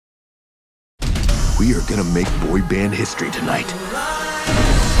We are gonna make boy band history tonight.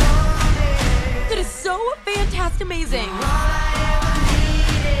 That is so fantastic amazing.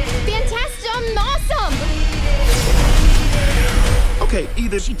 Fantastic awesome! Okay,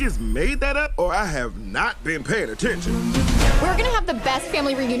 either she just made that up or I have not been paying attention. We're gonna have the best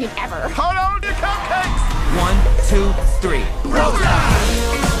family reunion ever. Hold on to cupcakes! 1, 2, 3. Roll Tide!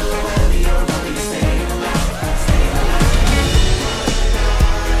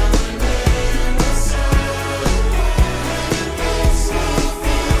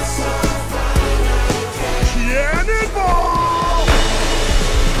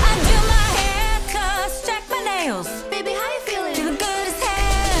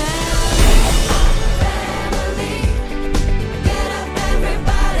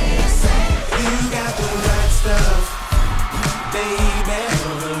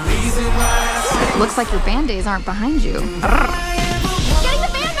 Looks like your band days aren't behind you. Getting the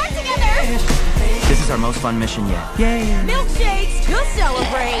band back together! This is our most fun mission yet. Yay! Milkshakes to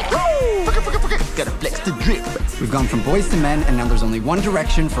celebrate. Gotta flex the drip. We've gone from boys to men, and now there's only one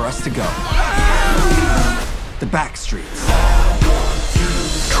direction for us to go. The back streets.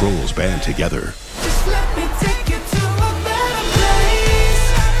 Trolls band together. Just let me take you to a better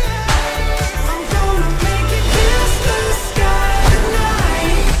place. I'm gonna make it kiss the sky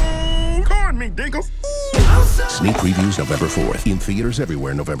tonight. Corn me, Dinkles. Sneak previews November 4th. In theaters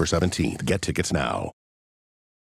everywhere November 17th. Get tickets now.